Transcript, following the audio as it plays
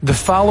The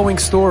following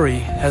story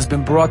has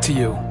been brought to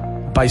you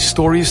by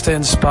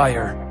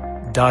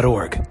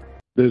StoriesToInspire.org.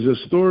 There's a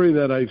story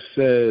that I've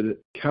said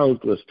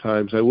countless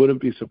times. I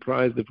wouldn't be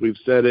surprised if we've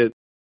said it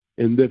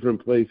in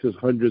different places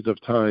hundreds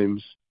of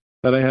times,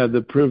 that I had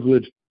the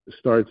privilege to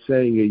start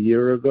saying a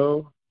year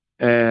ago.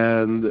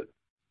 And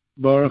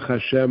Baruch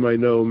Hashem, I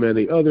know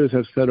many others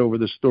have said over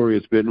the story.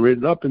 It's been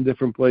written up in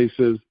different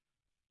places,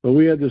 but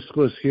we had the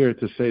schluss here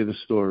to say the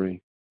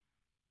story.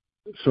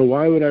 So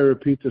why would I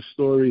repeat the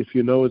story if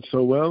you know it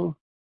so well?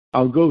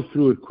 I'll go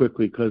through it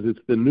quickly because it's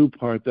the new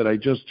part that I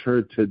just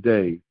heard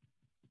today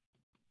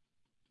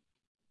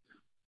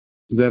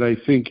that I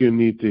think you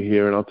need to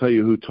hear. And I'll tell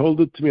you who told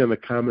it to me on the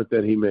comment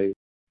that he made.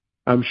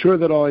 I'm sure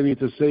that all I need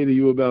to say to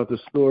you about the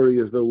story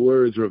is the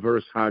words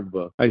reverse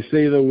Hagba. I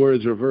say the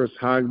words reverse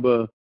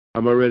Hagba,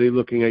 I'm already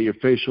looking at your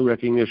facial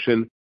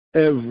recognition.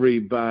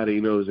 Everybody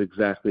knows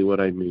exactly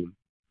what I mean.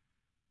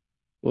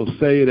 We'll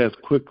say it as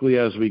quickly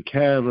as we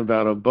can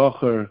about a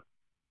bacher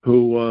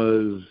who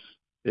was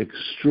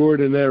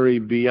extraordinary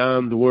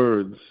beyond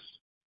words.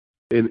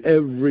 In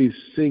every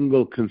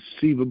single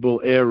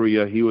conceivable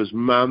area, he was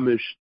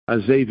mamish,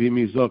 azevi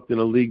mizokt, in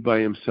a league by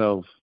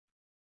himself.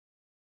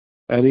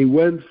 And he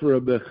went for a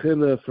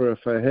bechina, for a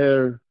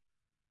faher,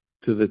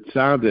 to the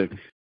tzaddik,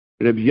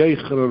 Reb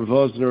Yochanan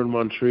Vosner in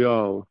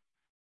Montreal.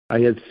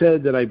 I had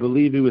said that I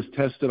believe he was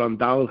tested on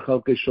Dal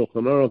Chalkei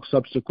Shulchan Aruch.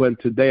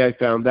 Subsequent today, I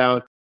found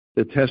out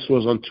the test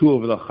was on two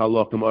of the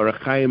Chalokim,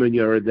 Arachayim and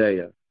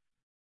Yeredeya.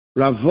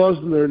 Rav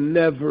Vosner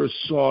never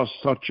saw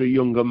such a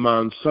younger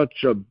man,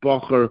 such a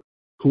bacher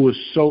who was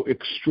so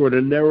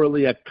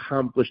extraordinarily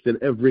accomplished in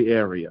every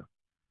area.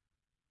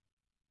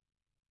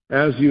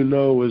 As you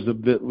know, it was a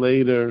bit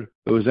later.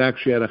 It was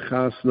actually at a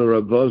chasna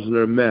Rav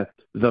Vosner met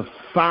the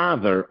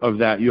father of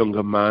that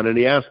younger man, and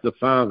he asked the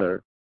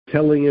father,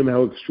 telling him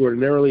how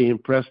extraordinarily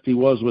impressed he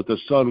was with the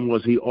son.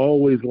 Was he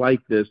always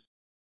like this?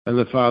 And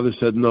the father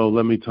said, no,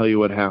 let me tell you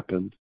what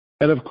happened.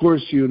 And of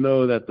course you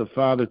know that the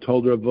father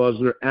told Rav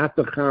Vosner at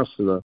the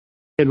chasna,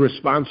 in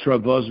response to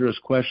Rav Vosner's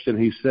question,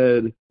 he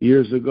said,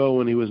 years ago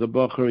when he was a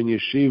bacher in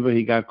yeshiva,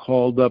 he got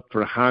called up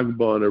for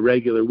Hagba on a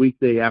regular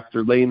weekday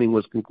after laning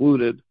was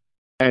concluded,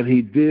 and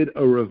he did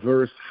a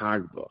reverse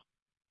Hagba.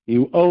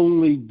 You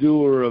only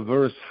do a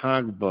reverse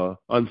Hagba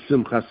on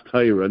Simchas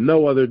Torah.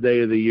 No other day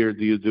of the year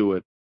do you do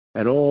it.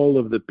 And all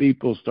of the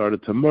people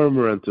started to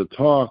murmur and to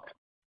talk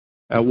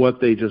at what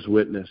they just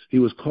witnessed. He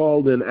was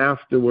called in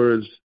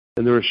afterwards,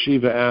 and the Rosh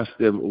Yeshiva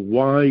asked him,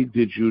 why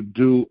did you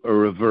do a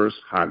reverse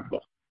Hagba?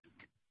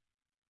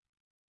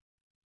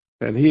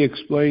 And he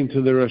explained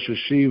to the Rosh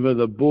Yeshiva,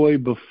 the boy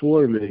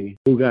before me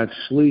who got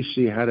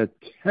shlishi had a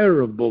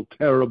terrible,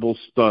 terrible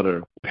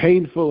stutter,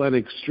 painful and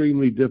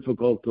extremely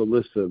difficult to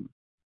listen.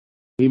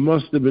 He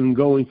must have been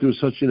going through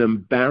such an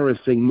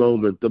embarrassing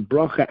moment. The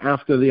bracha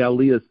after the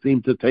aliyah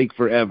seemed to take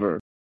forever.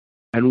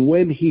 And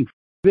when he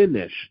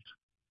finished,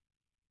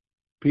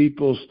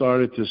 people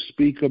started to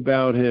speak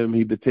about him.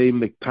 He became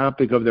the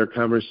topic of their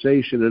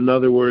conversation. In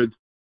other words,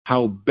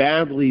 how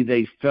badly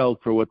they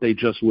felt for what they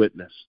just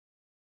witnessed.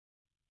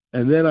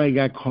 And then I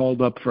got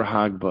called up for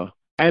Hagba.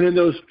 And in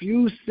those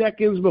few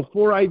seconds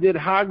before I did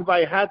Hagba,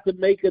 I had to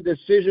make a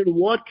decision.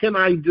 What can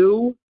I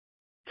do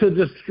to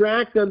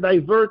distract and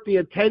divert the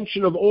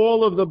attention of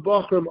all of the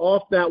Bachrim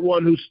off that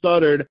one who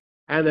stuttered,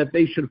 and that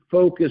they should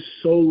focus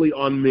solely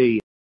on me?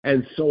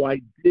 And so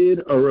I did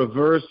a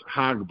reverse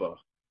Hagba.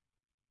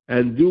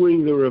 And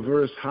doing the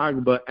reverse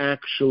Hagba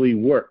actually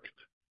worked.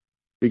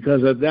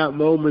 Because at that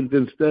moment,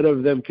 instead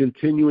of them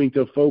continuing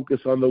to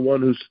focus on the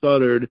one who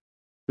stuttered,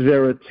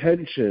 their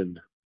attention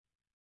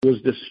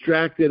was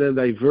distracted and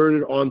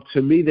diverted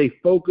onto me. They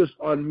focused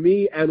on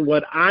me and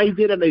what I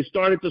did, and they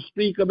started to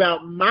speak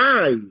about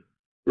my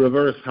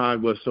reverse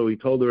Hagba. So he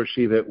told the Rosh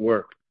Yeshiva it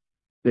worked.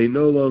 They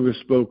no longer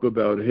spoke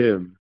about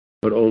him,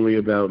 but only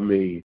about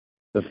me.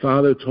 The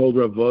father told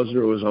Rav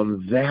Vosner it was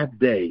on that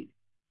day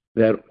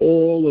that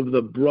all of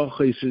the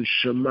brachos and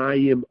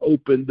shemayim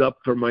opened up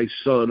for my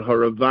son,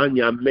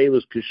 Haravanya,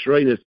 Melus,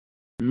 Kishrenis,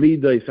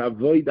 Midas,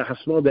 Avoida,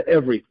 Hasmada,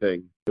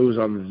 everything. It was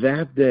on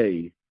that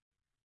day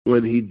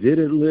when he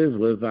didn't live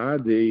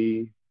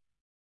Levadi.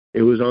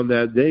 It was on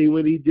that day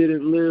when he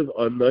didn't live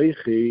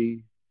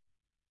Anoichi.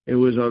 It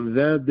was on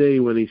that day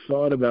when he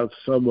thought about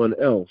someone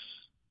else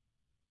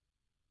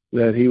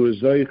that he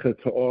was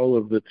Zoicha to all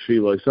of the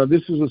tefillos. Now,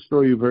 this is a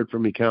story you've heard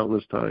from me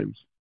countless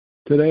times.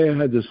 Today I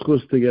had the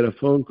schus to get a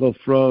phone call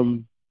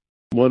from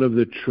one of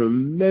the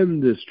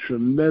tremendous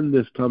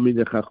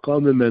Talmidei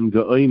Chachamim and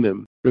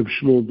Geonim, Reb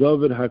Shmuel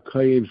David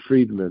HaKohen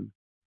Friedman.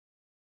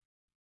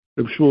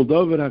 Reb Shmuel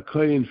David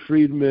HaKohen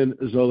Friedman,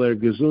 Zoller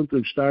Gesund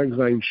und Stark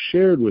Sein,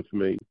 shared with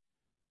me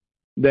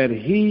that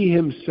he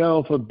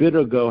himself a bit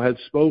ago had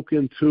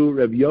spoken to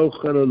Reb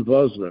Yochanan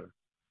Vosner.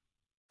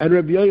 And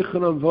Reb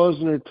Yochanan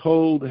Vosner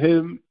told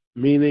him,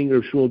 meaning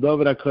Reb Shmuel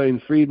David HaKohen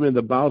Friedman,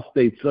 the Baal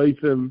State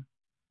Tzofim,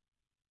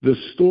 the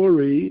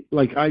story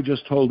like I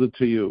just told it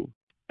to you.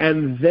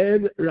 And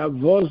then Rav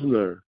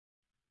Vosner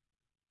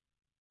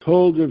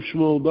told Reb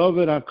Shmuel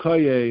David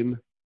HaKohen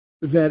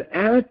that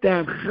at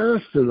that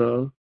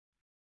chasana,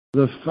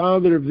 The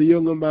father of the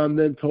young man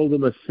then told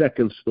him a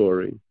second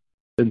story.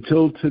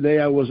 Until today,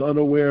 I was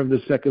unaware of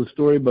the second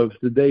story, but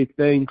today,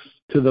 thanks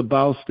to the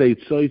Baal State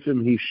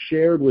Seifim, he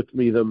shared with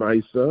me the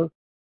Maisa,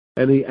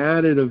 and he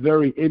added a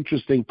very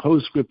interesting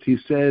postscript. He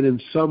said, in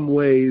some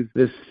ways,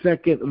 the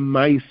second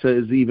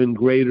Maisa is even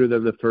greater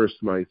than the first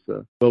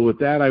Maisa. But with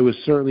that, I was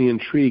certainly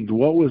intrigued.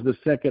 What was the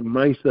second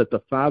Maisa that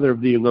the father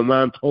of the young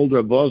man told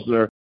Rav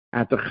Vosner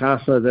at the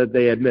Chasa that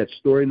they had met?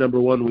 Story number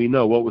one, we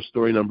know. What was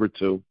story number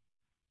two?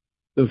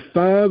 The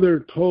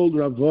father told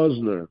Rav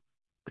Vosner,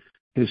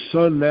 his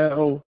son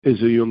now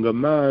is a younger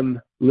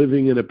man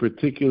living in a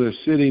particular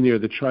city near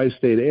the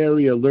tri-state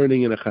area,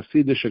 learning in a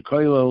Hasidic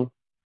kollel.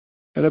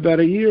 And about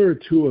a year or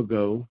two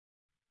ago,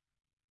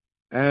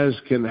 as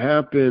can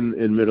happen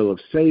in middle of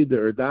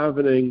Seder or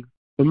davening,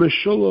 a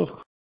meshulach,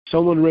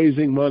 someone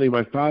raising money.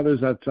 My father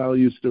Zatzal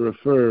used to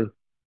refer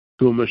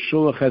to a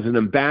meshulach as an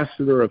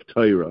ambassador of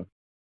Torah.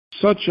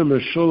 Such a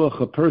meshulach,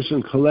 a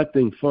person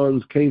collecting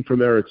funds, came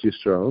from Eretz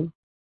Yisrael.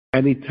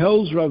 And he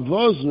tells Rav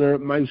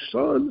Vosner, my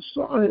son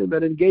saw him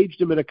and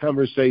engaged him in a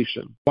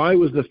conversation. Why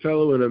was the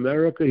fellow in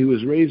America? He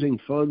was raising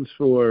funds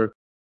for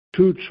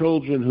two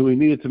children who he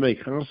needed to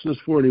make chasnas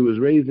for, and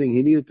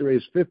he needed to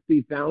raise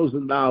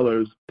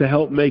 $50,000 to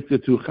help make the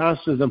two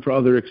chasnas and for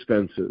other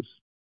expenses.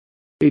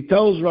 He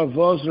tells Rav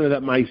Vosner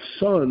that my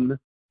son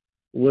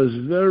was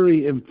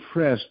very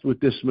impressed with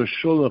this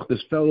meshulach,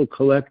 this fellow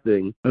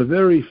collecting, a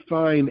very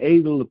fine,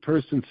 able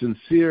person,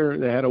 sincere.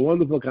 They had a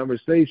wonderful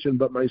conversation,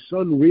 but my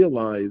son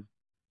realized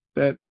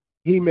that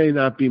he may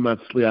not be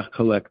matzliach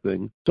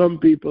collecting. Some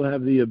people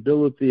have the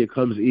ability, it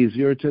comes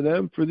easier to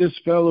them. For this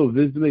fellow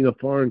visiting a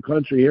foreign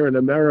country here in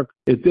America,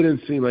 it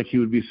didn't seem like he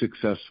would be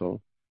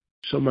successful.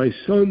 So my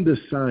son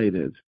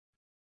decided,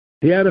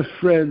 he had a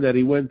friend that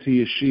he went to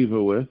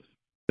yeshiva with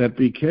that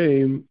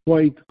became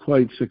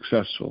quite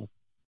successful.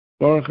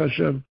 Baruch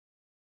Hashem.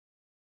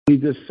 He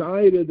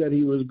decided that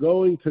he was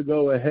going to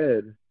go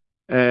ahead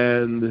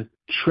and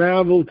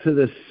travel to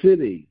the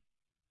city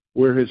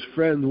where his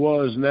friend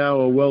was, now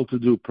a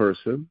well-to-do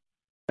person,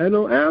 and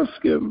he'll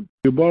ask him,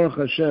 you Baruch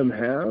Hashem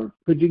have?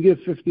 Could you give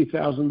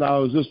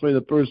 $50,000? This way the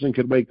person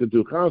could make the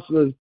two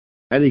chasnas,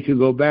 and he could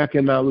go back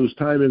and not lose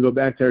time and go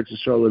back to Eretz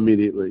Yisrael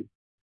immediately.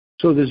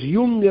 So this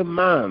young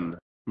man,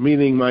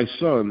 meaning my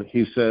son,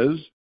 he says,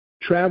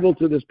 traveled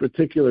to this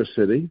particular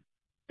city.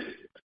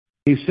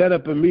 He set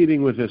up a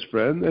meeting with his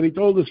friend, and he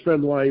told his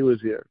friend why he was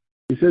here.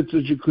 He said,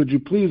 could you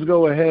please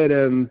go ahead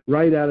and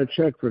write out a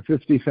check for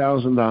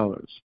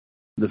 $50,000?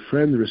 The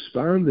friend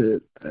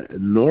responded,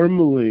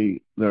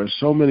 normally there are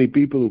so many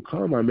people who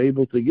come, I'm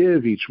able to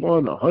give each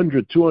one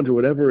 100, 200,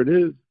 whatever it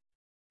is.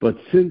 But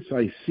since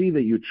I see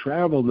that you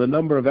traveled the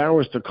number of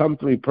hours to come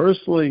to me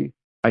personally,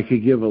 I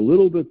could give a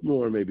little bit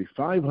more, maybe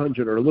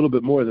 500 or a little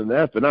bit more than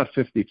that, but not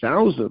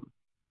 50,000.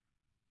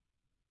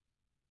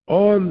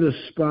 On the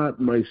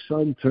spot, my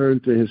son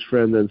turned to his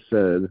friend and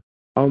said,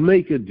 I'll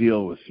make a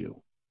deal with you.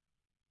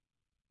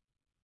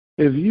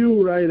 If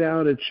you write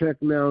out a check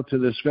now to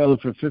this fellow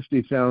for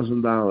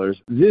 $50,000,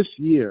 this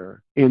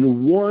year,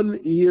 in 1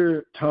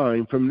 year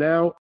time, from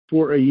now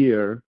for a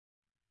year,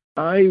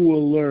 I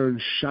will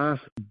learn Shas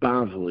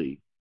Bavli.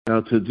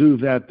 Now, to do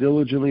that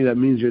diligently, that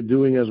means you're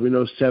doing, as we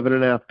know,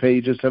 7.5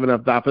 pages,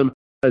 7.5 dafim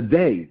a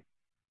day.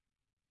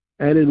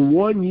 And in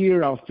 1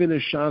 year, I'll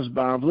finish Shas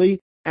Bavli,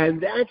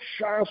 and that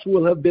Shas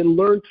will have been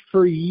learned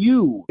for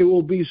you. It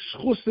will be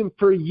schusim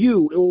for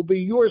you. It will be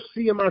your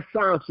siyam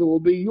Shas. It will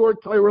be your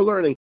Torah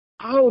learning.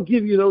 I'll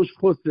give you those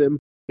chusim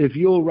if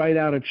you'll write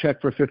out a check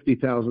for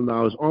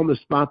 $50,000. On the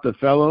spot, the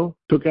fellow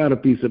took out a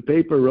piece of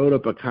paper, wrote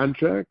up a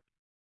contract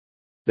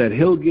that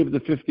he'll give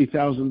the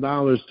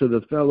 $50,000 to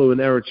the fellow in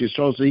Eretz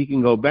Yisrael so he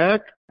can go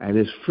back, and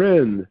his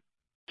friend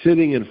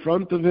sitting in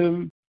front of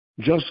him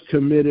just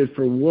committed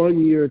for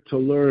 1 year to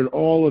learn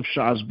all of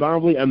Shas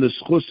Bavli, and the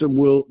schusim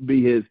will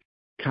be his.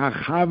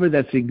 Kachava,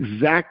 that's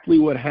exactly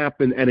what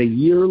happened. And a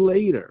year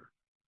later,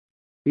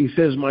 he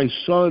says, my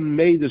son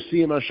made the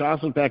Siyam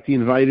HaShas. In fact, he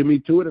invited me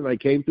to it, and I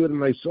came to it,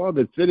 and I saw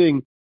that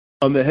sitting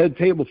on the head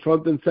table,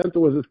 front and center,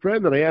 was his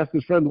friend. And I asked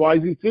his friend, why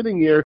is he sitting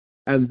here?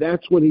 And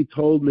that's when he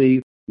told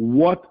me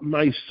what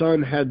my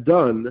son had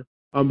done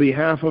on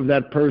behalf of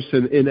that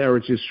person in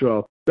Eretz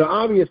Yisrael. So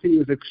obviously,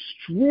 it was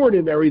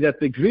extraordinary that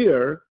the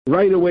Gvir,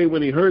 right away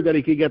when he heard that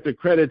he could get the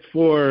credit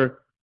for,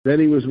 then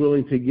he was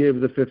willing to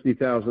give the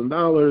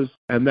 $50,000,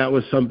 and that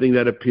was something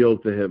that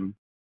appealed to him.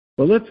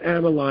 Well, let's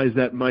analyze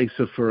that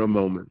Maisa for a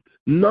moment.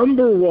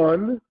 Number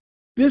one,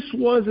 this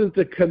wasn't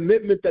a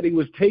commitment that he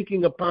was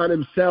taking upon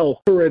himself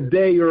for a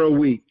day or a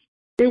week.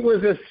 It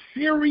was a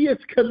serious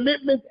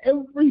commitment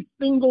every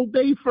single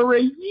day for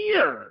a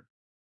year.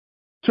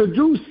 To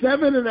do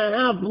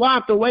 7.5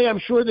 blot the way I'm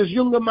sure this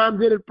younger man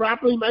did it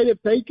properly might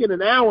have taken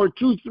an hour,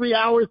 2, 3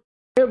 hours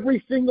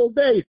every single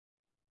day.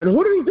 And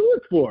who did he do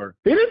it for?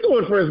 He didn't do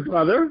it for his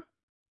brother.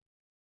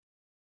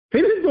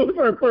 He didn't do it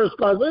for a first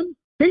cousin.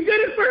 He did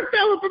it for a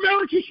fellow from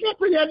Eretz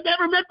Yisrael he had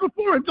never met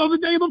before until the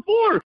day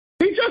before.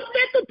 He just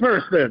met the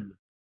person.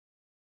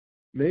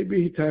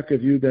 Maybe he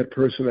viewed that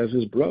person as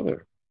his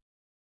brother.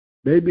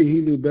 Maybe he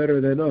knew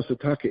better than us.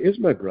 Ataka is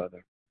my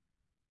brother.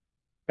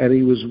 And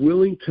he was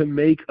willing to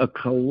make a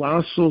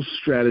colossal,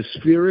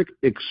 stratospheric,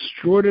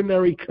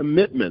 extraordinary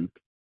commitment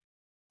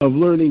of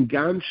learning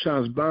Gan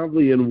Shas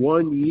Bavli in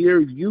 1 year.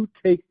 You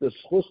take the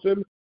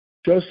schusim,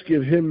 just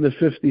give him the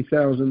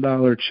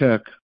 $50,000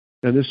 check,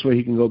 and this way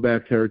he can go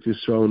back to Eretz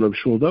Yisrael. And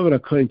Shul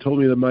David HaKohen told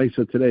me the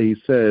Maisa today. He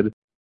said,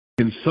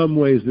 in some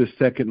ways, this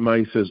second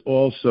Maisa is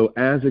also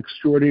as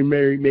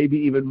extraordinary, maybe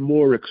even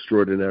more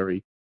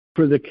extraordinary.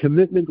 For the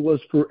commitment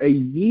was for a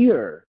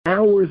year,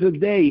 hours a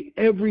day,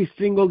 every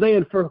single day.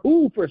 And for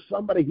who? For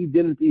somebody he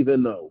didn't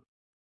even know.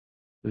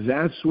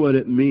 That's what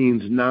it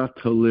means not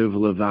to live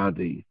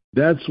levadi.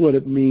 That's what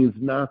it means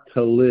not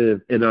to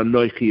live an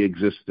anoichi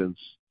existence.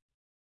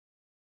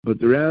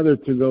 But rather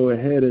to go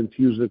ahead and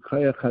to use the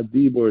Kayach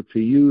HaDibur, to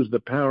use the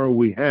power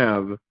we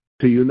have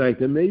to unite.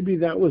 And maybe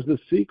that was the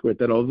secret,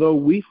 that although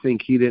we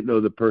think he didn't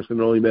know the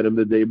person, only met him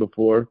the day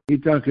before,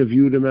 Hitaka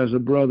viewed him as a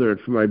brother. And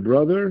for my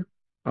brother,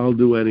 I'll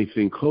do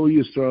anything. Kol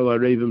Yisrael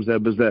Arevim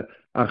Zebazeh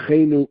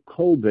Achenu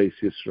Kol Beis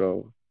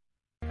Yisrael.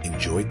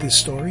 Enjoyed this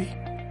story?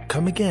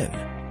 Come again.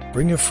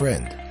 Bring a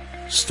friend.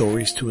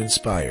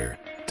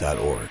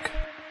 StoriesToInspire.org